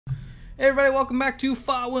Hey everybody, welcome back to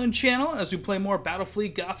Fawin channel as we play more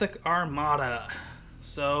Battlefleet Gothic Armada.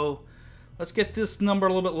 So, let's get this number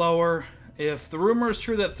a little bit lower. If the rumor is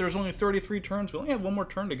true that there's only 33 turns, we only have one more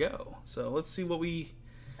turn to go. So, let's see what we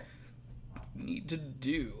need to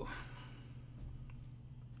do.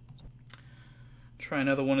 Try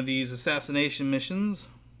another one of these assassination missions.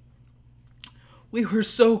 We were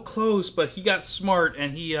so close, but he got smart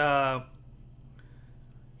and he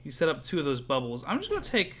set up 2 of those bubbles. I'm just going to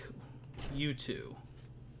take you 2. You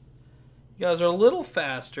guys are a little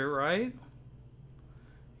faster, right?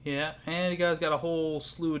 Yeah, and you guys got a whole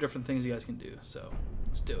slew of different things you guys can do. So,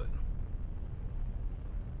 let's do it.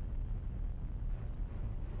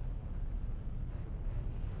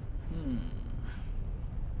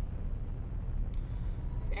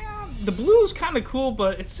 Yeah, the blue's kind of cool,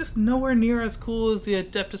 but it's just nowhere near as cool as the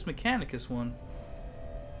Adeptus Mechanicus one.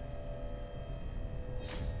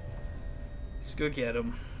 Let's go get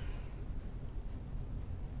him.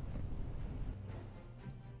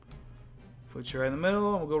 Put you right in the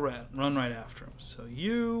middle, and we'll go run right after him. So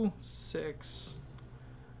you, 6.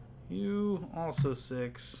 You, also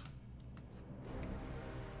 6.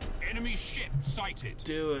 Enemy ship sighted.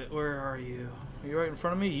 Do it. Where are you? Are you right in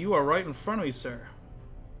front of me? You are right in front of me, sir.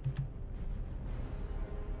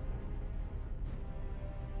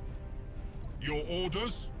 Your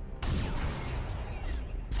orders?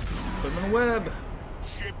 Put him in the web.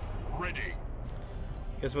 Ship ready.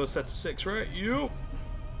 You guys both set to 6, right? You.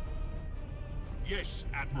 Yes,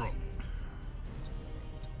 Admiral.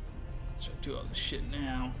 Let's try to do all this shit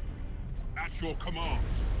now. At your command.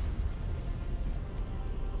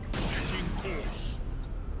 Setting course.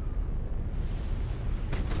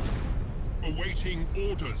 Awaiting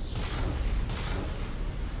orders.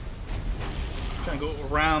 Trying to go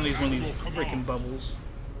around one of these freaking bubbles.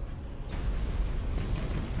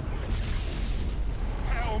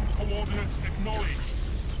 Helm coordinates acknowledged.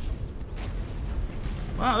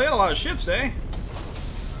 Wow, they got a lot of ships, eh?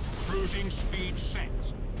 Cruising speed set.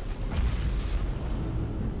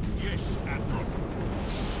 Yes, Admiral.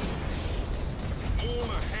 All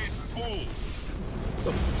ahead full.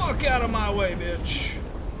 The fuck out of my way, bitch.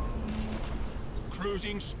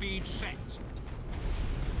 Cruising speed set.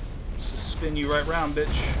 Let's just spin you right round, bitch.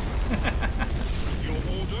 Your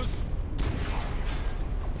orders?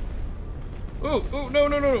 Oh,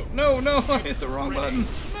 no, I hit the wrong button.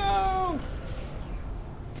 No!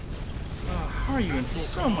 How are you in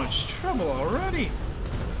so much trouble already?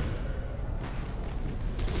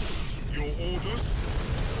 Your orders?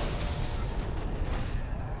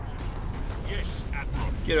 Yes,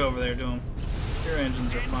 Admiral. Get over there to him. Your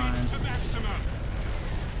engines are fine. Engines to maximum.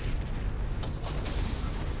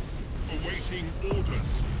 Awaiting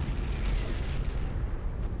orders.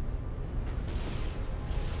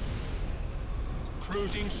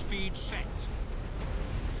 Cruising speed set.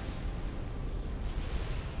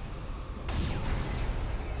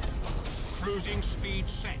 Cruising speed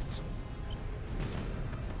set.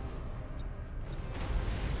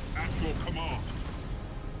 At your command.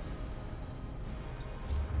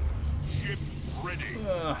 Ship ready.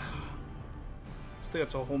 Still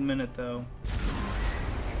got a whole minute though.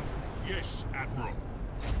 Yes, Admiral.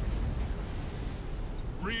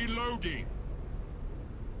 Reloading.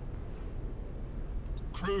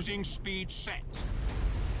 Cruising speed set.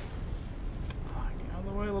 Get out of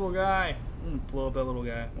the way, little guy. I'm gonna blow up that little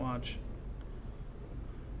guy. Watch.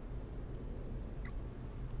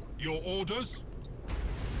 Your orders?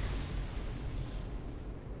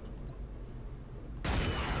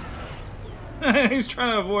 He's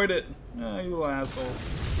trying to avoid it. Oh, you little asshole.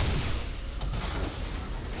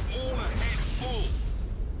 All ahead full.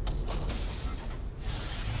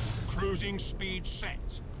 Cruising speed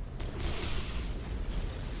set.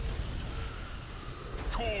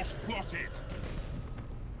 Course plotted.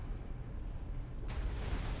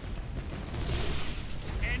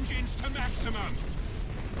 Engines to maximum.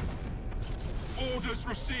 Orders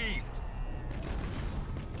received.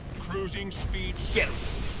 Cruising speed set. Get him.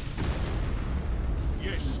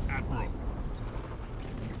 Yes, Admiral.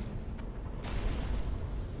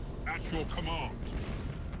 At your command.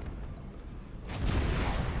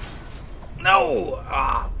 No!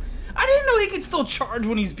 I didn't know he could still charge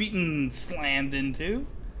when he's beaten slammed into.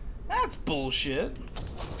 That's bullshit.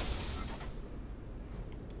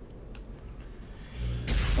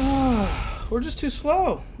 We're just too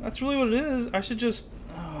slow. That's really what it is. I should just...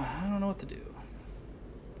 I don't know what to do.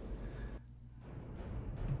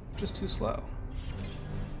 Just too slow.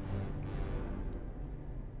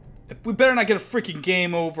 We better not get a freaking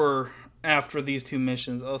game over after these 2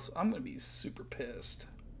 missions. Else I'm going to be super pissed.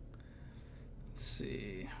 Let's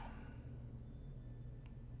see.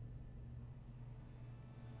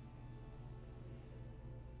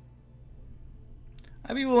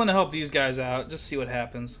 I'd be willing to help these guys out, just see what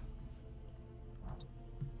happens.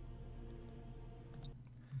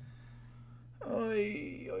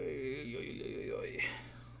 Oy, oy, oy, oy, oy.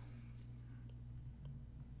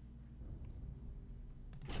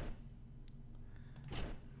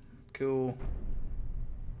 Cool.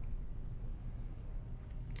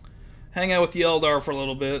 Hang out with the Eldar for a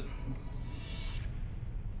little bit.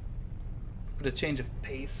 Bit of change of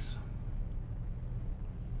pace.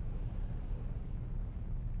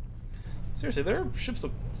 Seriously, their ships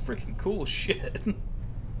look freaking cool as shit.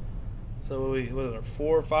 So what are there?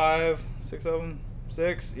 4, 5, 6 of them?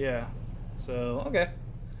 6? Yeah. So okay,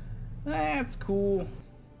 that's cool.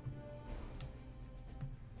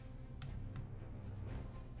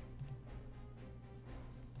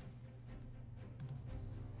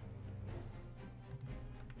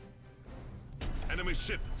 Enemy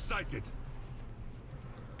ship sighted.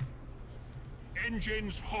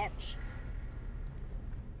 Engines hot.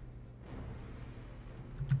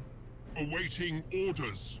 Awaiting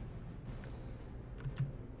orders.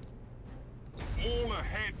 All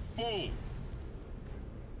ahead full.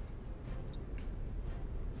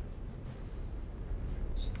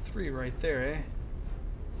 There's 3 right there,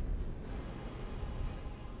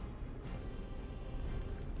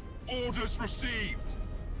 eh? Orders received.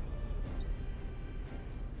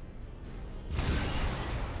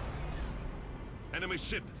 Enemy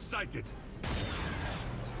ship sighted.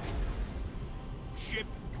 Ship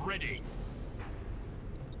ready.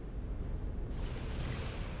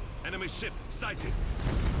 Enemy ship sighted.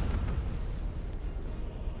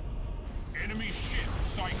 Enemy ship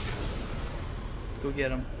sighted. Go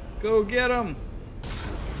get him. Go get him.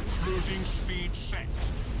 Cruising speed set.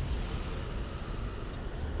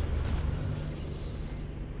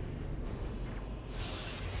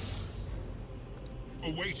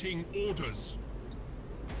 Awaiting orders.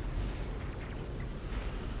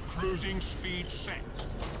 Cruising speed set.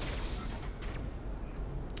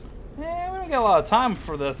 Yeah, we don't got a lot of time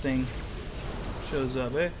before that thing shows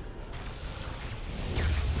up, eh?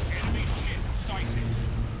 Enemy ship sighted.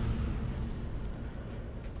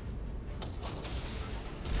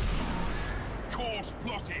 Course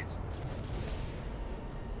plotted.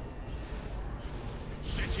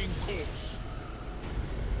 Setting course.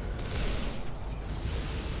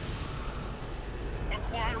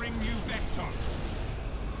 Acquiring new vector.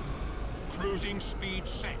 Cruising speed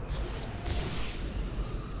set.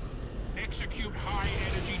 Execute high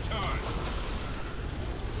energy turn.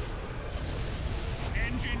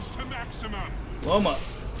 Engines to maximum. Blow 'em up.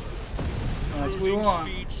 That's what we Cruising want.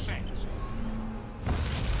 speed set.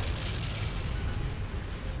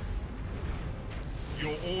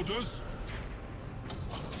 Your orders.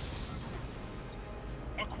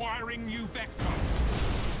 Acquiring new vector.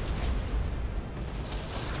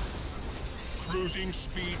 Cruising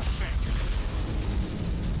speed set.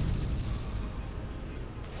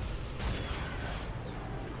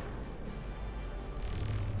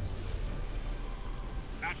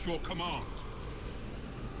 At your command.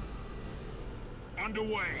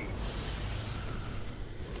 Underway.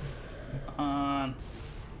 On.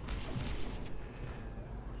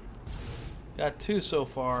 Got 2 so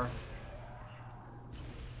far.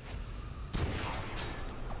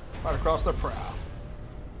 Right across the prow.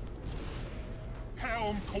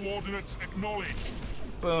 Helm coordinates acknowledged.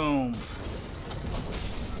 Boom.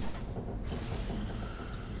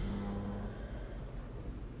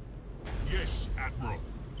 Yes, Admiral.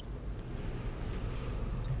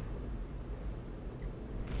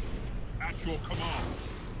 At your command.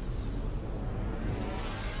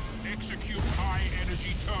 Execute high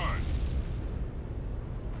energy turn.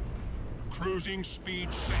 Cruising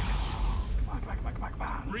speed set. Come on, come on, come on, come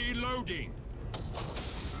on. Reloading.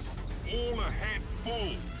 All ahead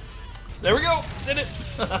full. There we go. Did it.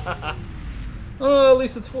 Oh, at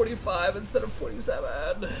least it's 45 instead of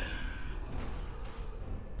 47.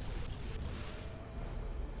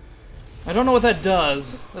 I don't know what that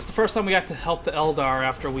does. That's the first time we got to help the Eldar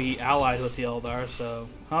after we allied with the Eldar, so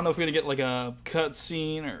I don't know if we're gonna get like a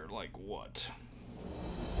cutscene or like what.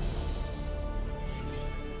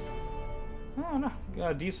 I don't know.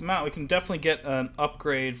 Got a decent amount. We can definitely get an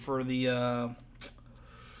upgrade for the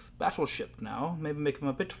battleship now. Maybe make them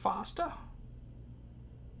a bit faster.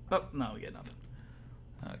 Oh, no, we get nothing.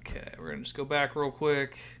 Okay, we're gonna just go back real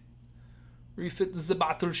quick. Refit the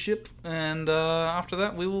battleship, and after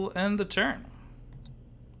that we will end the turn.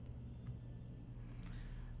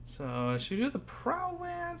 So, should we do the prow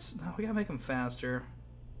lance? No, we gotta make them faster.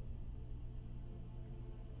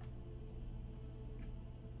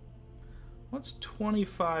 What's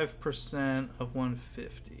 25% of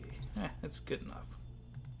 150? That's good enough.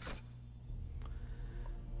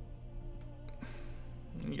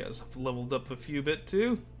 You guys have leveled up a few bit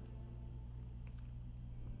too.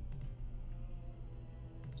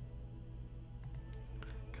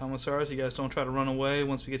 Commissars, you guys don't try to run away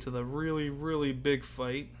once we get to the really, really big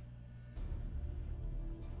fight.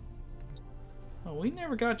 Oh, we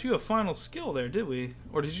never got you a final skill there, did we?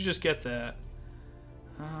 Or did you just get that?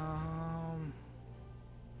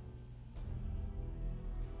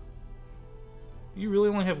 You really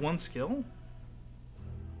only have one skill?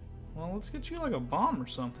 Well, let's get you like a bomb or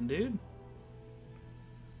something, dude.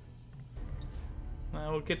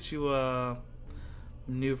 We'll get you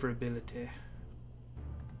maneuverability.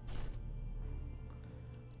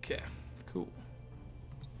 Okay, cool.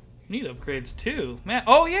 You need upgrades too, man.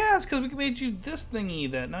 Oh yeah, it's because we made you this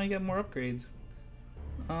thingy that now you got more upgrades.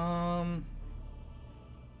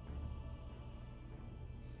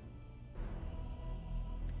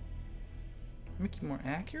 Make you more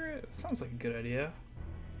accurate? That sounds like a good idea.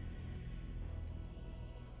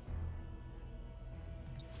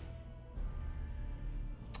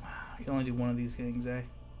 I can only do one of these things, eh?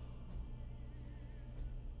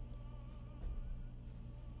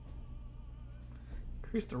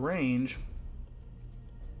 Increase the range.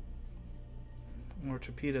 More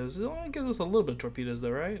torpedoes. It only gives us a little bit of torpedoes though,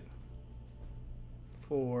 right?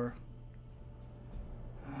 4.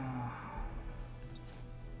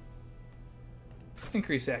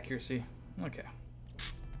 Increase accuracy. Okay.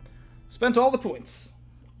 Spent all the points.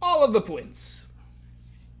 All of the points.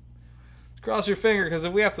 Cross your finger, because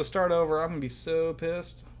if we have to start over, I'm going to be so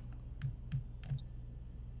pissed.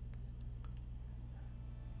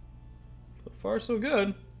 So far, so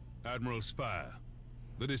good. Admiral Spire,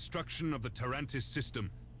 the destruction of the Tarantis system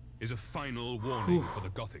is a final warning for the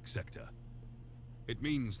Gothic sector. It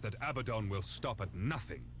means that Abaddon will stop at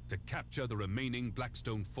nothing to capture the remaining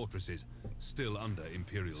Blackstone fortresses still under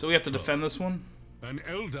Imperial So we have to control. defend this one? An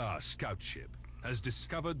Eldar scout ship has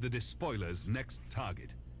discovered the Despoiler's next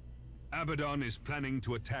target. Abaddon is planning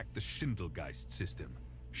to attack the Schindelgeist system.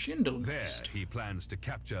 Schindelgeist. There, he plans to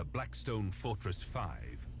capture Blackstone Fortress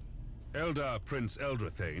 5. Eldar Prince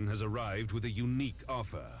Eldrathane has arrived with a unique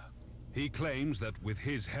offer. He claims that with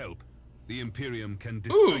his help, the Imperium can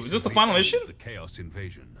Ooh, is this the final end mission? the Chaos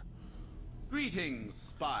Invasion. Greetings,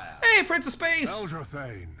 Spire. Hey, Prince of Space!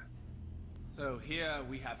 Eldrathane! So here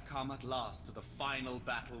we have come at last to the final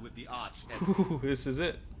battle with the Arch-Enemy. Ooh, this is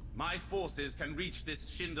it. My forces can reach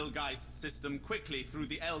this Schindelgeist system quickly through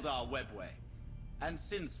the Eldar webway. And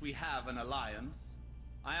since we have an alliance,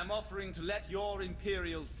 I am offering to let your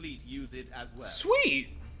Imperial fleet use it as well. Sweet!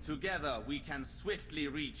 Together we can swiftly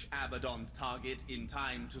reach Abaddon's target in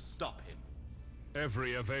time to stop him.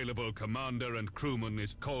 Every available commander and crewman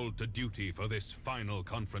is called to duty for this final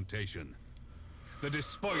confrontation. The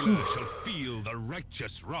Despoiler shall feel the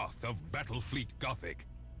righteous wrath of Battlefleet Gothic.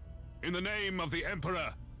 In the name of the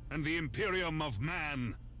Emperor and the Imperium of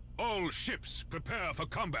Man, all ships prepare for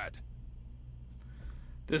combat.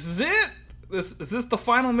 This is it? Is this the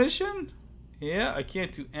final mission? Yeah, I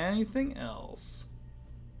can't do anything else.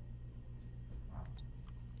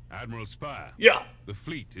 Admiral Spire. Yeah. The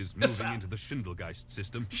fleet is Yes, moving sir. into the Schindelgeist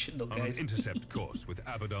system on an Schindelgeist. intercept course with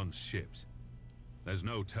Abaddon's ships. There's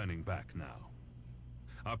no turning back now.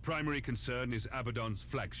 Our primary concern is Abaddon's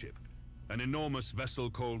flagship, an enormous vessel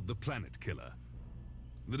called the Planet Killer.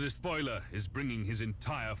 The Despoiler is bringing his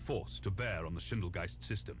entire force to bear on the Schindelgeist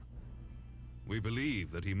system. We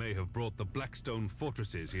believe that he may have brought the Blackstone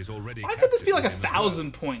fortresses he has already Why could this be like captured with him as well.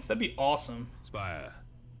 1,000 points? That'd be awesome. Spire,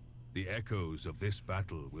 the echoes of this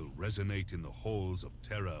battle will resonate in the halls of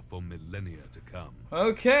terror for millennia to come.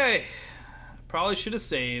 Okay. Probably should have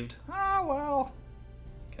saved. Ah, well.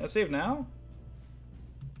 Can I save now?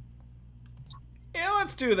 Yeah,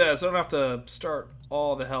 let's do that so I don't have to start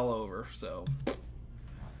all the hell over, so.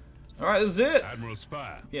 Alright, this is it. Admiral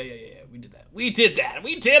Spire. Yeah, we did that. We did that.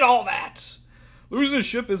 We did all that. Losing a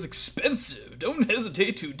ship is expensive. Don't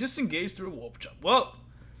hesitate to disengage through a warp jump. Well,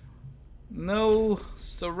 no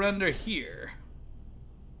surrender here.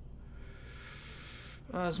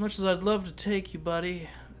 As much as I'd love to take you, buddy,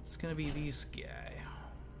 it's gonna be this guy.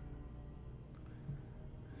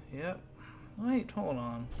 Yep. Wait, hold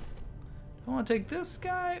on. Do I want to take this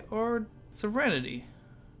guy or Serenity?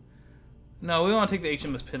 No, we want to take the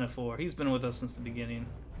HMS Pinafore. He's been with us since the beginning.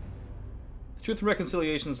 The Truth and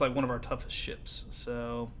Reconciliation is like one of our toughest ships.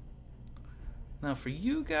 So now for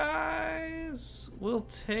you guys, we'll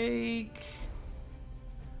take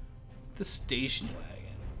the station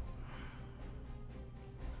wagon.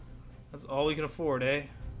 That's all we can afford, eh?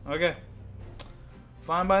 Okay.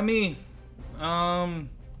 Fine by me.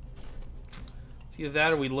 It's either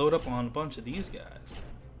that or we load up on a bunch of these guys.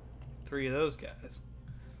 3 of those guys.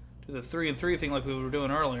 Do the 3 and 3 thing like we were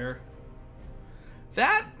doing earlier.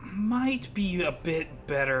 That might be a bit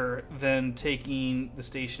better than taking the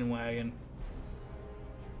station wagon.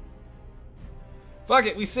 Fuck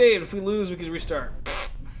it, we saved. If we lose, we can restart.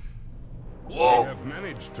 Whoa! We have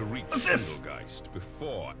managed to reach Schindelgeist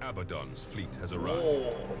before Abaddon's fleet has arrived.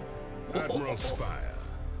 Whoa. Admiral Spire,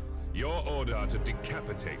 your order are to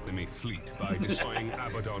decapitate the enemy fleet by destroying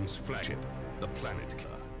Abaddon's flagship, the Planet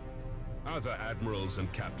Killer. Other admirals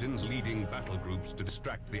and captains leading battle groups to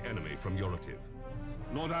distract the enemy from your objective.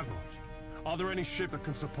 Lord Admiral, are there any ships that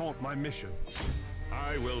can support my mission?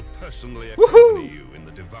 I will personally accompany you in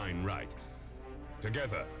the Divine Right.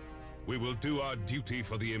 Together, we will do our duty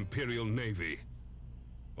for the Imperial Navy,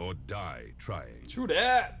 or die trying. True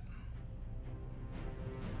that.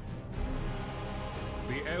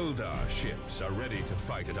 The Eldar ships are ready to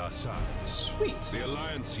fight at our side. Sweet. The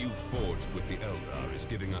alliance you forged with the Eldar is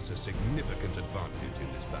giving us a significant advantage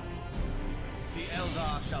in this battle. The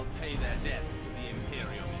Eldar shall pay their debts to the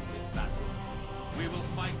Imperium in this battle. We will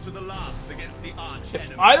fight to the last against the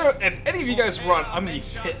arch-enemy. If any of you guys run, I'm gonna be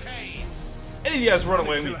pissed. If any of you guys run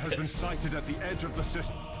away, I'm gonna be has been pissed. sighted at the edge of the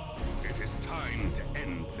system. It is time to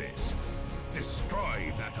end this.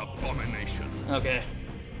 Destroy that abomination. Okay.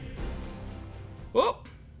 Whoop.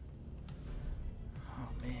 Oh,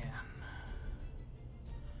 man.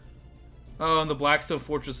 Oh, and the Blackstone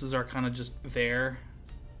fortresses are kind of just there.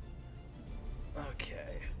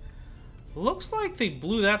 Okay. Looks like they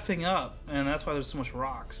blew that thing up, and that's why there's so much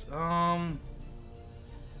rocks.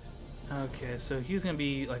 Okay, so he's gonna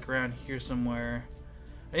be like around here somewhere.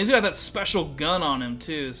 And he's got that special gun on him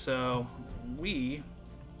too, so we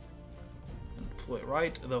can pull it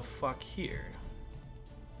right the fuck here.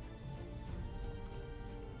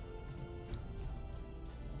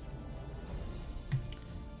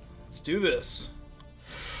 Let's do this.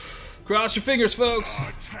 Cross your fingers, folks.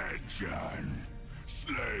 Attention,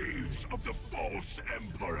 slaves of the false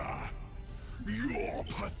emperor. Your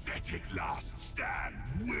pathetic last stand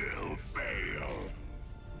will fail.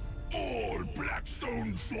 All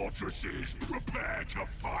Blackstone fortresses prepare to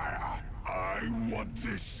fire. I want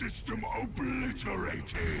this system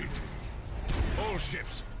obliterated. All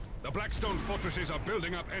ships. The Blackstone fortresses are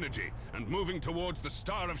building up energy and moving towards the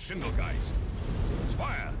Star of Schindelgeist.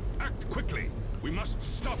 Spire, act quickly. We must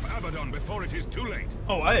stop Abaddon before it is too late.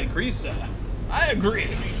 Oh, I agree, sir. I agree.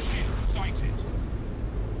 Enemy ship sighted.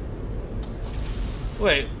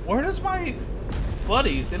 Wait, where does my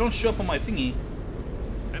buddies? They don't show up on my thingy.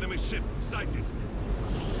 Enemy ship sighted.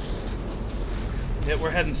 Yeah, we're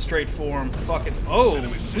heading straight for him. Fuck it. Oh,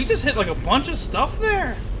 we just hit like a bunch of stuff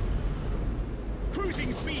there.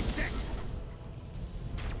 Cruising speed set.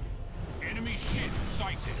 Enemy ship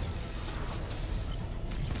sighted.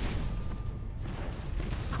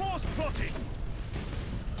 Course plotted.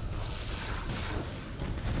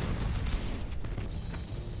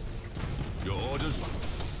 Your orders?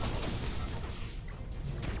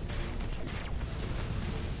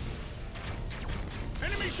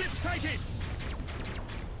 Enemy ship sighted.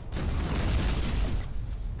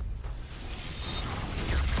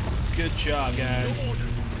 Good job, guys. Your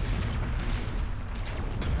orders.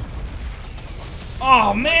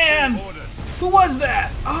 Oh man, Orders. who was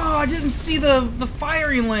that? Oh, I didn't see the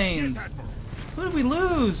firing lanes. Yes, Admiral. Who did we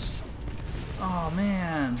lose? Oh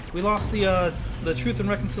man, we lost the Truth and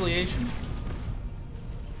Reconciliation.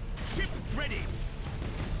 Ship ready.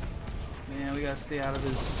 Man, we gotta stay out of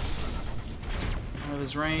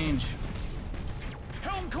his range.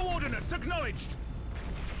 Helm coordinates acknowledged.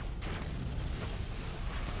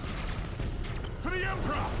 For the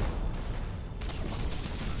Emperor.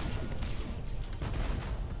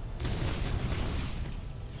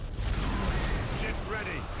 Ship ready.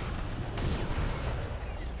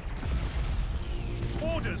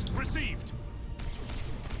 Orders received.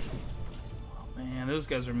 Man, those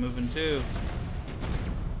guys are moving too.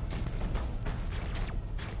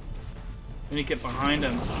 We need to get behind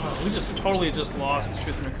him. Oh, we just totally just lost the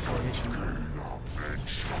Truth and Reconciliation.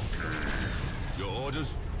 Your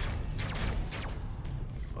orders?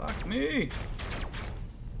 Fuck me.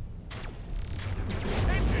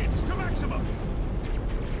 Engines to maximum.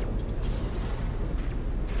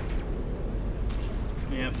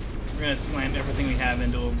 Yep, we're gonna slam everything we have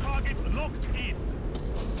into him. Target locked in.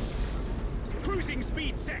 Cruising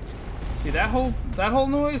speed set. See that whole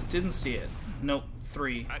noise? Didn't see it. Nope.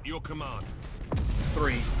 3. At your command.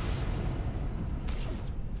 3. I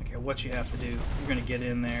don't care what you have to do. You're gonna get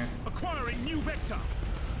in there. Acquiring new vector.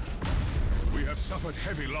 We have suffered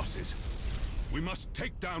heavy losses. We must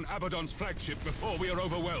take down Abaddon's flagship before we are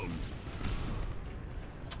overwhelmed.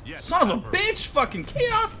 Yes. Son of a Admiral. bitch! Fucking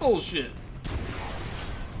chaos bullshit!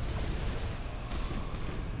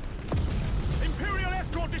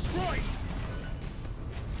 destroyed!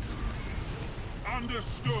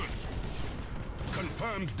 Understood.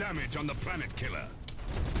 Confirmed damage on the planet killer.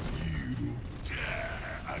 You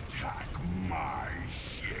dare attack my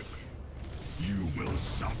ship? You will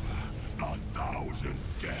suffer 1,000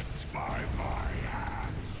 deaths by my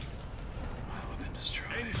hand. Weapon destroyed.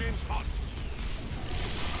 Engines hot!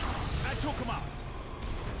 That took him out!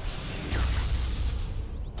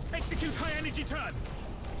 Execute high energy turn!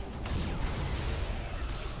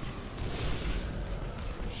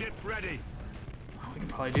 Ship ready! Oh, we can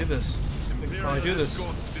probably do this. We can probably do this.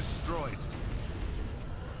 Destroyed.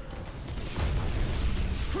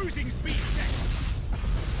 Cruising speed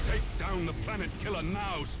set! Take down the planet killer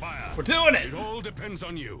now, Spire. We're doing it! It all depends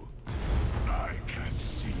on you. I can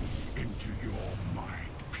see into your mind,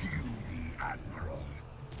 puny Admiral.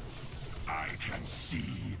 I can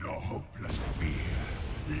see the hopeless fear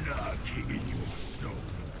lurking in your soul.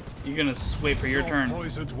 You're gonna wait for your turn.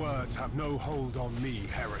 Poisoned words have no hold on me,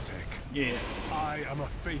 heretic. Yeah. I am a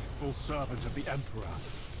faithful servant of the Emperor,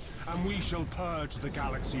 and we shall purge the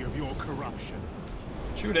galaxy of your corruption.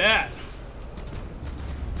 True that.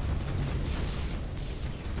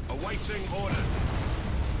 Awaiting orders.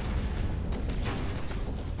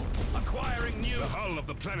 Acquiring new... The hull of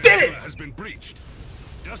the planet Did it! killer has been breached.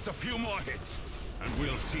 Just a few more hits, and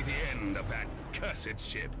we'll see the end of that cursed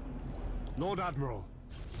ship. Lord Admiral,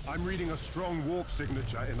 I'm reading a strong warp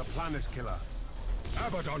signature in the planet killer.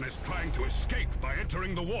 Abaddon is trying to escape by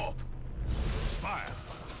entering the warp. Spire,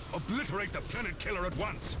 obliterate the planet killer at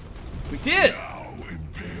once. We did! Now,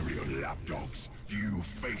 Imperial lapdogs, you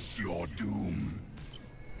face your doom.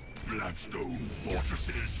 Blackstone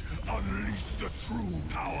fortresses, unleash the true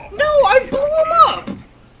power. No, I blew him up!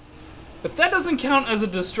 If that doesn't count as a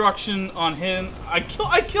destruction on him, I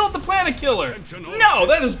killed the planet killer! Attention, all No,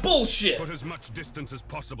 that ships. is bullshit! Put as much distance as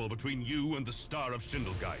possible between you and the Star of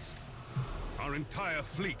Schindelgeist. Our entire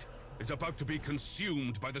fleet is about to be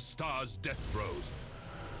consumed by the Star's death throes.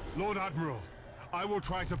 Lord Admiral, I will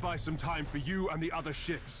try to buy some time for you and the other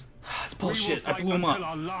ships. That's bullshit. We will I fight blew him until up.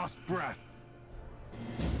 our last breath.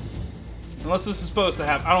 Unless this is supposed to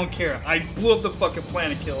happen. I don't care. I blew up the fucking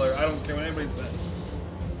planet killer. I don't care what anybody says.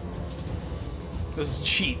 This is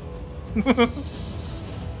cheap.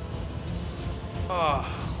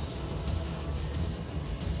 Ah.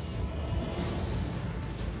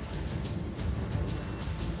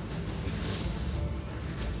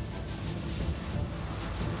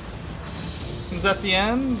 Is that the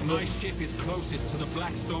end? My ship is closest to the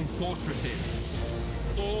Blackstone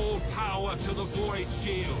fortresses. All power to the Void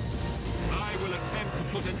Shields. I will attempt to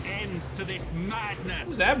put an end to this madness.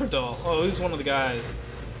 Who's Abradol? Oh, he's one of the guys.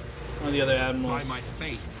 One of the other admirals. By my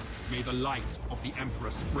faith, may the light of the Emperor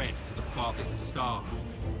spread to the farthest star.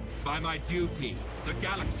 By my duty, the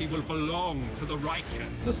galaxy will belong to the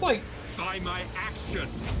righteous. Is this like... By my action,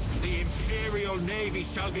 the Imperial Navy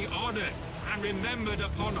shall be honored and remembered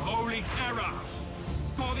upon holy terror.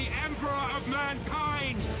 For the Emperor of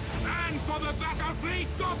mankind, and for the Battlefleet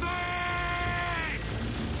Gothic!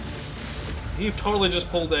 He totally just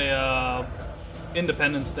pulled a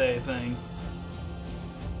Independence Day thing.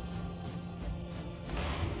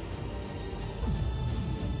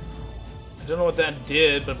 I don't know what that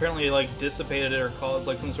did, but apparently it like dissipated it or caused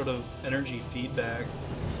like some sort of energy feedback.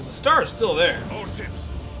 But the star is still there. All ships,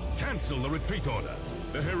 cancel the retreat order.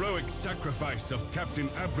 The heroic sacrifice of Captain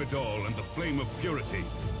Abradol and the Flame of Purity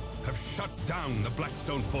have shut down the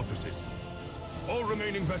Blackstone fortresses. All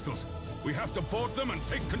remaining vessels, we have to board them and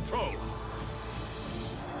take control.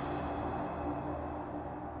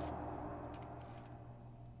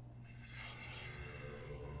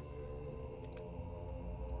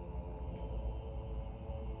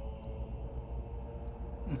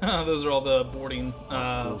 Those are all the boarding.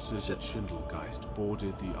 Our forces at Schindelgeist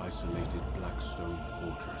boarded the isolated Blackstone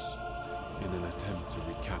fortress in an attempt to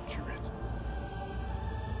recapture it.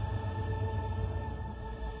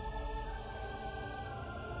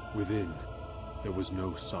 Within, there was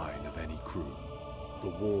no sign of any crew. The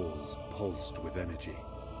walls pulsed with energy,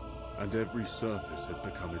 and every surface had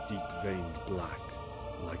become a deep-veined black,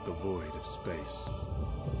 like the void of space.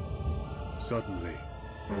 Suddenly,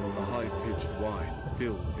 a high-pitched whine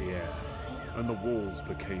filled the air, and the walls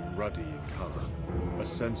became ruddy in color. A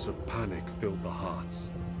sense of panic filled the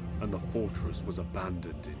hearts, and the fortress was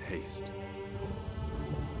abandoned in haste.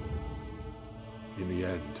 In the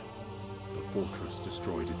end, the fortress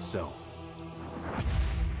destroyed itself.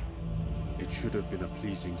 It should have been a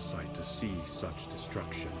pleasing sight to see such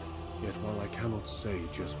destruction, yet while I cannot say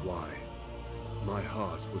just why, my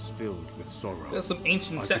heart was filled with sorrow. That's some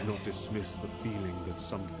ancient I tech. could not dismiss the feeling that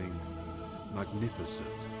something magnificent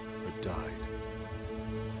had died.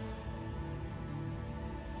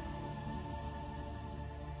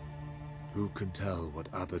 Who can tell what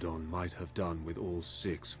Abaddon might have done with all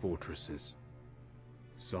 6 fortresses?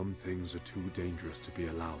 Some things are too dangerous to be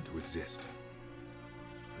allowed to exist.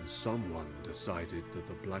 And someone decided that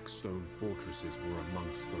the Blackstone fortresses were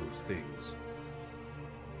amongst those things.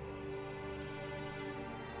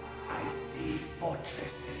 I see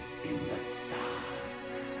fortresses in the stars.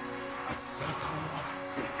 A circle of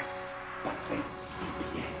 6, but they sleep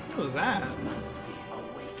yet. What was that? Must be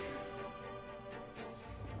awakened.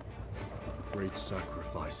 Great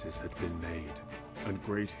sacrifices had been made, and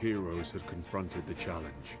great heroes had confronted the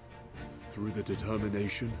challenge. Through the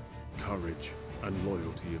determination, courage, and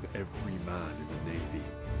loyalty of every man in the Navy,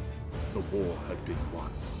 the war had been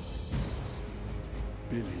won.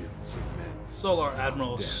 Billions of men. Solar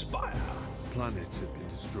Admiral dead. Spire. Planets had been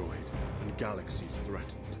destroyed, and galaxies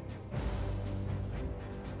threatened.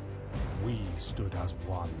 We stood as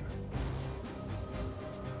one.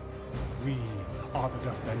 We are the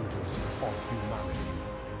defenders of humanity.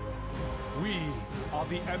 We are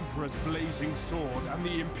the Emperor's blazing sword and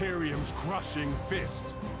the Imperium's crushing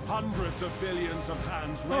fist. Hundreds of billions of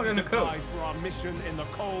hands ready to die for our mission in the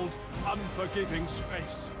cold, unforgiving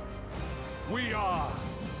space. We are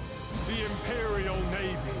the Imperial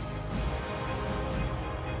Navy.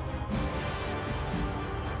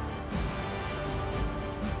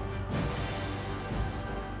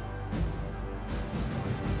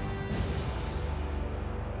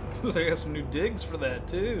 Looks like I got some new digs for that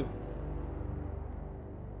too.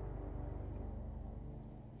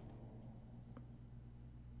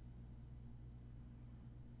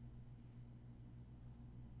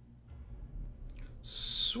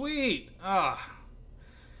 Sweet. Ah.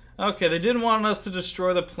 Okay, they didn't want us to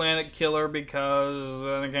destroy the planet killer because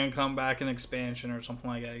then they're gonna come back in expansion or something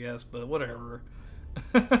like that, I guess, but whatever.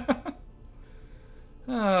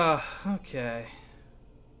 Okay.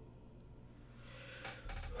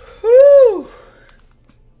 Whew.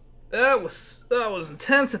 That was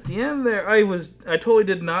intense at the end there. I totally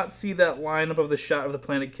did not see that line above the shot of the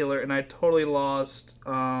planet killer, and I totally lost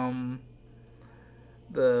the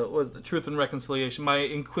Truth and Reconciliation, my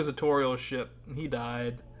inquisitorial ship. He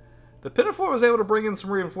died. The Pinafore was able to bring in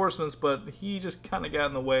some reinforcements, but he just kind of got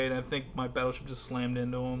in the way, and I think my battleship just slammed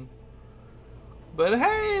into him. But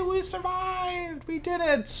hey, we survived! We did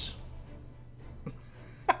it!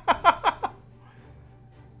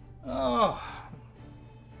 Oh.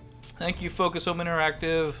 Thank you, Focus Home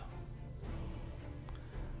Interactive.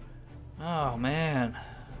 Oh, man.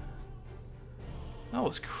 That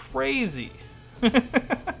was crazy.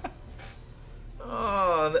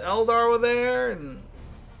 Oh, the Eldar were there, and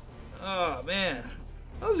oh man,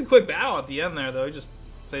 that was a quick battle at the end there. Though he just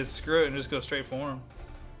says screw it and just go straight for him.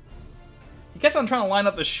 He kept on trying to line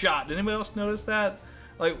up the shot. Did anybody else notice that?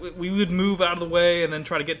 Like we would move out of the way and then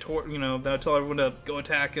try to get toward, tell everyone to go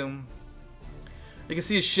attack him. You can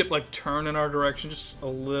see his ship like turn in our direction just a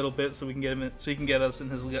little bit so we can get him in, so he can get us in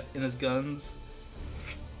his guns.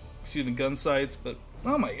 Excuse me, gun sights. But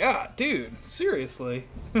oh my god, dude, seriously.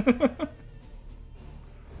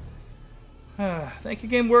 Thank you,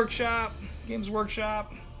 Games Workshop.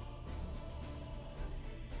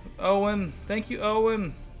 Owen, thank you,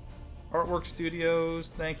 Owen. Artwork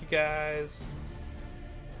Studios, thank you guys.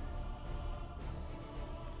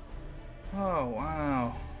 Oh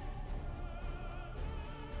wow,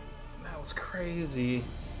 that was crazy.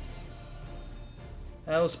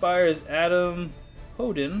 Spire is Adam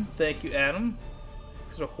Hoden. Thank you, Adam.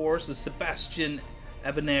 Mr. Horse is Sebastian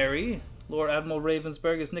Abaneri. Lord Admiral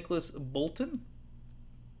Ravensburg is Nicholas Bolton.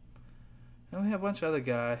 And we have a bunch of other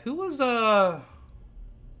guys. Who was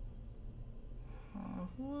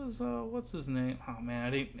what's his name? Oh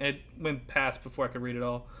man, it went past before I could read it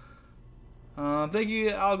all. Thank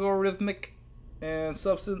you, Algorithmic and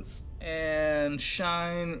Substance and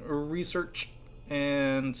Shine Research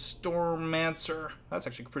and Stormancer. That's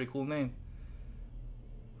actually a pretty cool name.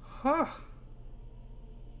 Huh.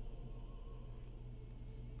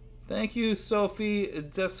 Thank you, Sophie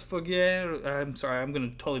Desfoguer. I'm sorry, I'm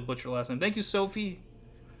going to totally butcher your last name. Thank you, Sophie.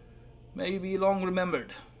 May you be long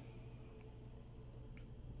remembered.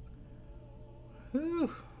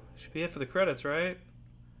 Whew. Should be it for the credits, right?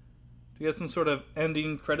 Do you have some sort of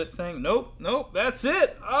ending credit thing? Nope, that's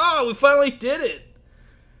it. Oh, we finally did it.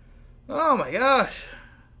 Oh my gosh.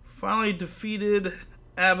 Finally defeated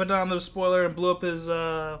Abaddon the Despoiler and blew up his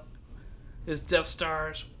Death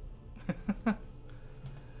Stars.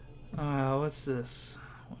 What's this?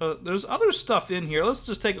 Well, there's other stuff in here. Let's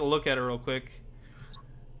just take a look at it real quick.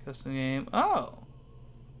 Custom game. Oh.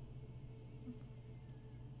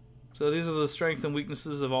 So these are the strengths and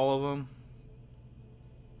weaknesses of all of them.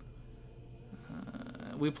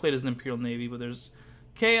 We played as an Imperial Navy, but there's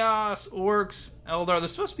Chaos, Orcs, Eldar.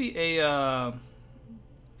 There's supposed to be a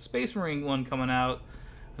Space Marine one coming out.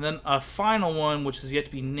 And then a final one, which is yet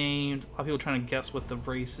to be named. A lot of people trying to guess what the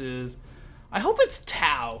race is. I hope it's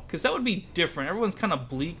Tau, because that would be different. Everyone's kind of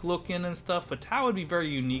bleak looking and stuff, but Tau would be very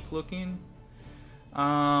unique looking.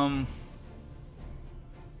 Because,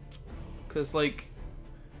 like,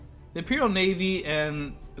 the Imperial Navy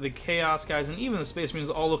and the Chaos guys, and even the Space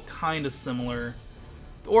Marines, all look kind of similar.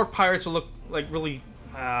 The Orc Pirates will look like really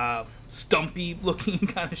stumpy looking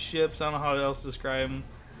kind of ships. I don't know how else to describe them.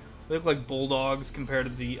 They look like bulldogs compared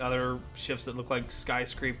to the other ships that look like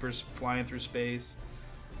skyscrapers flying through space.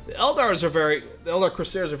 The Eldar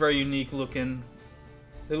Crusaders are very unique looking.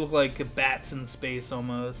 They look like bats in space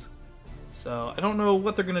almost. So I don't know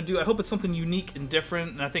what they're gonna do. I hope it's something unique and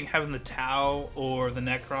different. And I think having the Tau or the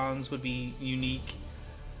Necrons would be unique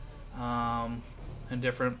and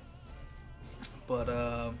different. But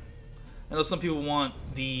I know some people want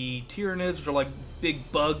the Tyranids, which are like big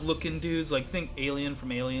bug-looking dudes. Like think Alien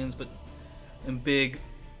from Aliens, but in big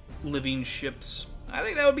living ships. I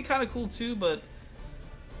think that would be kind of cool too. But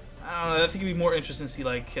I don't know. I think it'd be more interesting to see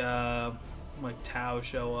like Tau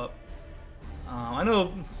show up. I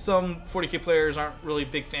know some 40k players aren't really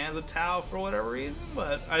big fans of Tau for whatever reason,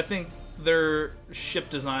 but I think their ship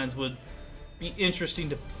designs would be interesting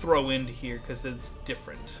to throw into here because it's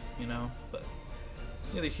different, you know. But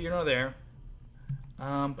it's neither here nor there.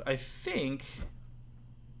 But I think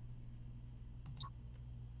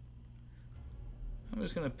I'm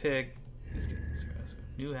just gonna pick these guys.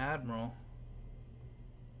 New Admiral.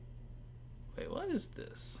 Wait, what is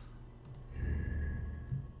this?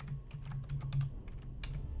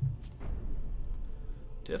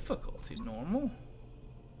 Difficulty normal?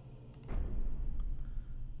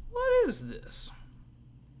 What is this?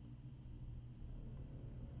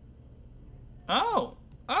 Oh!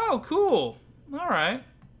 Oh, cool! Alright.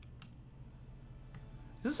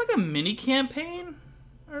 Is this like a mini campaign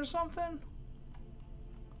or something?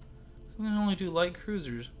 So we can only do light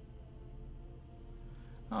cruisers.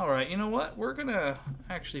 Alright, you know what? We're gonna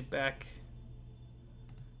actually back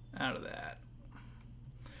out of that.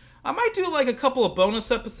 I might do like a couple of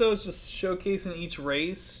bonus episodes just showcasing each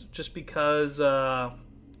race, just because, you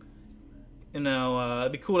know,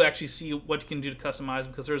 it'd be cool to actually see what you can do to customize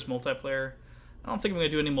them, because there's multiplayer. I don't think I'm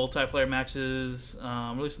going to do any multiplayer matches,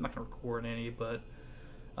 at least I'm not going to record any, but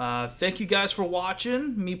thank you guys for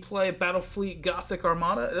watching me play Battlefleet Gothic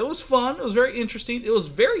Armada. It was fun, it was very interesting, it was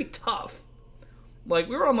very tough. Like,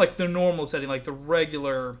 we were on like the normal setting, like the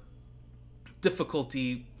regular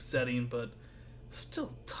difficulty setting, but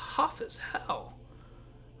still tough as hell.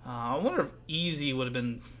 I wonder if easy would have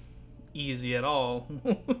been easy at all.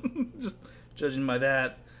 Just judging by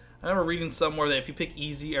that. I remember reading somewhere that if you pick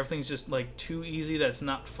easy, everything's just like too easy, that's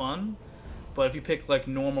not fun. But if you pick like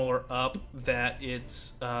normal or up, that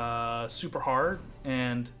it's super hard.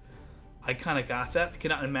 And I kind of got that. I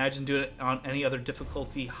cannot imagine doing it on any other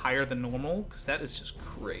difficulty higher than normal, because that is just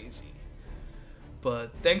crazy.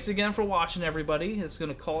 But thanks again for watching, everybody. It's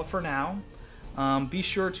going to call it for now. Be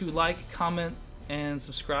sure to like, comment, and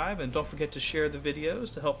subscribe, and don't forget to share the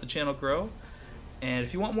videos to help the channel grow. And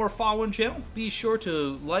if you want more Fawin channel, be sure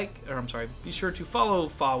to be sure to follow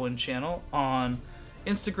Fawin channel on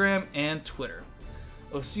Instagram and Twitter.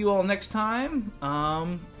 We'll see you all next time.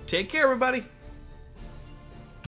 Take care, everybody.